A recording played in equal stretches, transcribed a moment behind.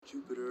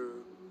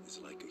is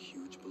like a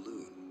huge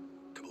balloon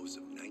composed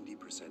of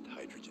 90%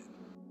 hydrogen.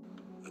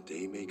 A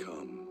day may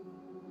come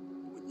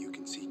when you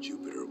can see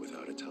Jupiter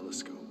without a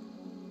telescope.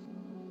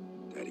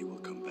 Daddy will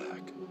come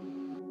back.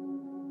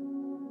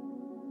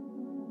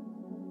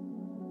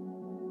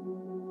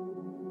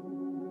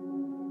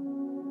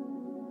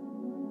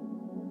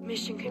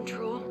 Mission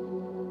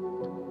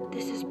Control,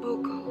 this is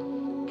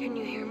Boko. Can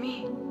you hear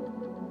me?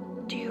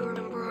 Do you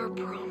remember our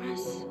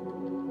promise?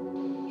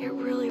 It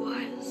really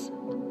was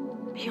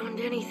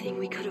beyond anything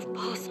we could have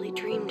possibly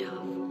dreamed of.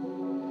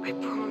 I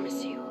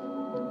promise you,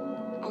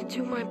 I'll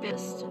do my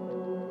best.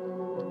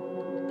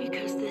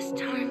 Because this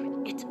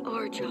time, it's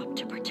our job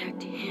to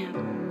protect him.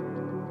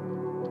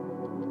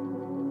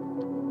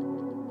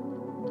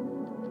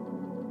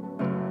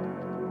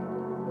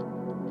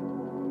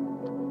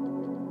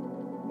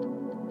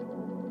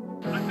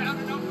 I found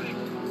an opening.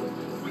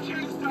 We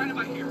can't use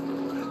dynamite here.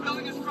 This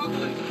building is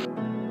crumbling.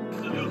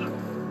 Zanula,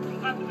 we'll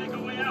have to make a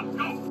way out.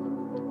 Go!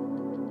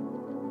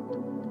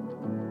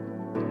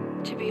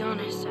 To be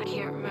honest, I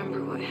can't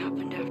remember what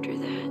happened after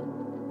that.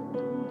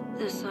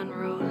 The sun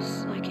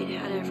rose like it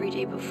had every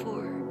day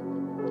before.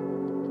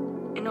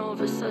 And all of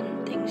a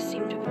sudden, things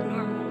seemed to be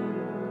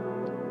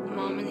normal.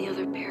 Mom and the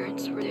other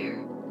parents were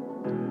there.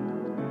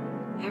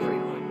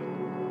 Everyone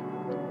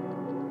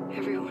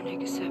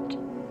except...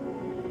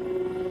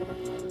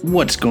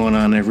 What's going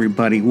on,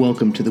 everybody?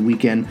 Welcome to the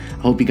weekend.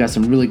 I hope you got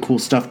some really cool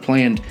stuff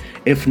planned.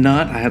 If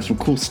not, I have some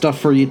cool stuff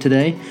for you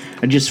today.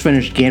 I just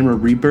finished Gamera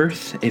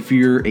Rebirth. If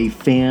you're a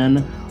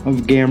fan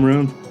of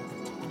Gamera,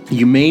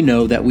 you may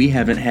know that we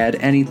haven't had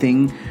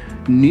anything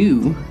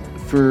new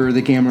for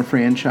the Gamera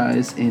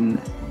franchise in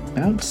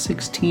about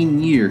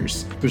 16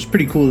 years. It was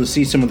pretty cool to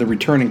see some of the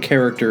returning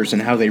characters and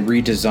how they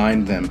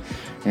redesigned them.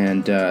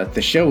 And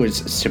the show is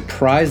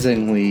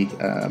surprisingly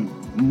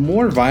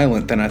more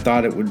violent than I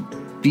thought it would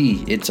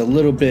be. It's a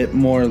little bit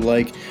more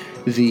like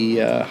the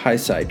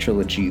Heisei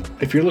trilogy.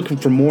 If you're looking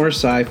for more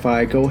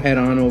sci-fi, go head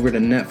on over to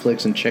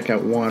Netflix and check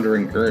out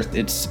Wandering Earth.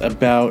 It's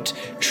about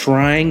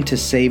trying to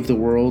save the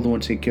world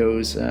once it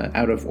goes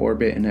out of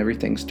orbit and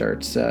everything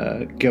starts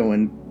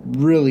going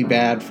really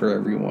bad for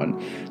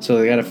everyone. So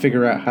they got to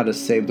figure out how to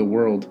save the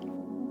world.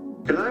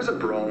 Eliza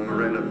Brom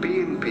ran a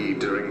B&B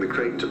during the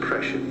Great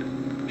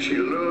Depression. She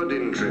lured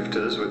in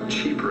drifters with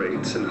cheap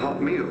rates and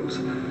hot meals,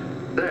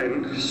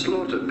 then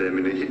slaughtered them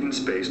in a hidden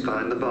space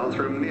behind the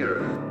bathroom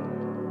mirror.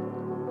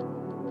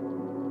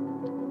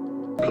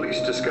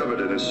 Police discovered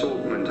an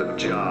assortment of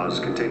jars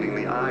containing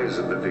the eyes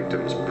of the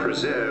victims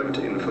preserved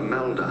in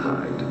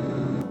formaldehyde.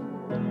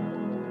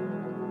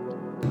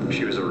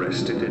 She was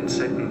arrested and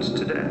sentenced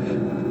to death.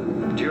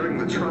 During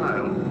the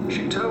trial,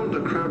 she told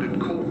the crowded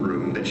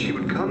courtroom that she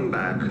would come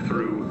back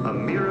through a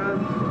mirror,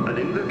 an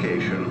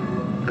invocation,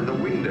 and the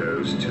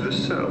windows to the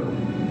soul.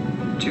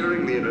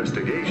 During the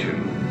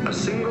investigation, a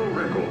single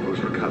record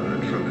was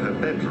recovered from her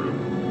bedroom.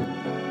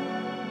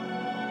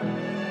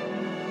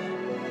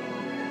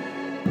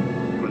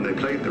 When they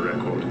played the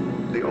record,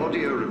 the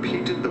audio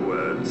repeated the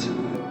words,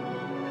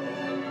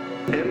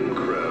 M.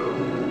 Crow,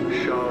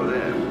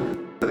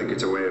 Charlem. I think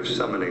it's a way of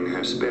summoning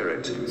her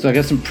spirit. So I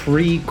got some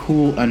pretty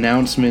cool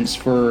announcements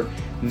for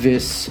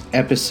this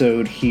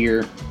episode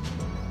here.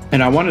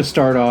 And I want to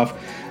start off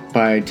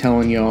by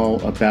telling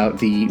y'all about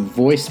the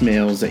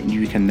voicemails that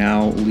you can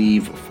now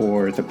leave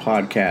for the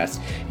podcast.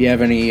 You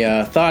have any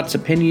thoughts,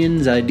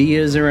 opinions,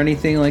 ideas, or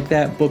anything like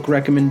that? Book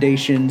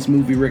recommendations,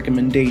 movie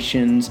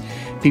recommendations,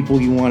 people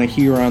you want to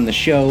hear on the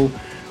show,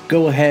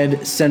 go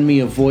ahead, send me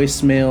a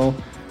voicemail.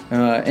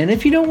 And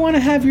if you don't want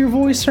to have your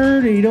voice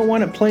heard or you don't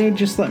want it played,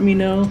 just let me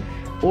know.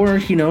 Or,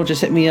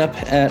 just hit me up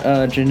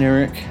at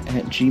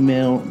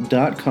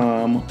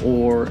generic@gmail.com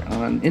or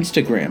on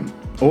Instagram.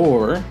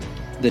 Or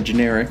the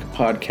generic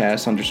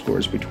podcast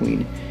 _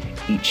 between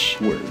each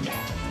word.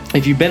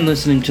 If you've been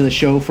listening to the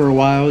show for a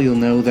while, you'll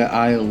know that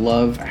I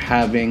love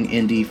having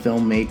indie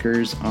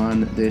filmmakers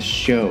on this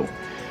show.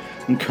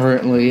 And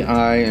currently,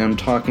 I am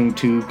talking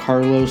to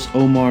Carlos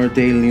Omar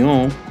de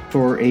Leon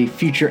for a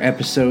future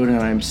episode, and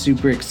I'm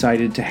super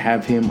excited to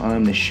have him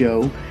on the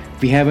show.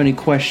 If you have any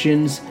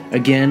questions,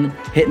 again,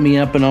 hit me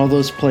up in all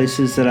those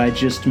places that I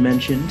just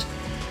mentioned.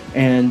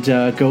 And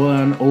go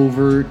on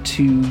over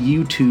to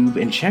YouTube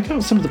and check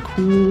out some of the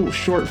cool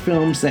short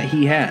films that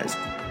he has.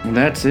 And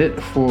that's it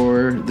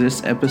for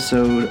this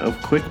episode of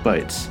Quick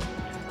Bites.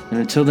 And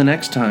until the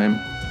next time,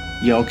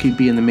 y'all keep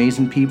being the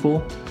amazing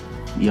people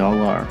y'all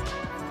are.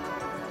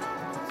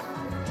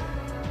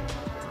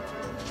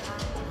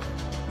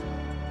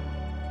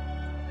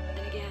 And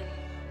again,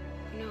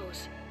 who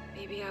knows?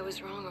 Maybe I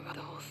was wrong about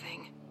the whole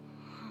thing.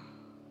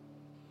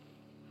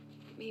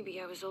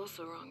 Maybe I was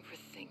also wrong for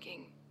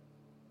thinking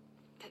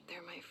that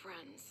they're my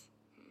friends.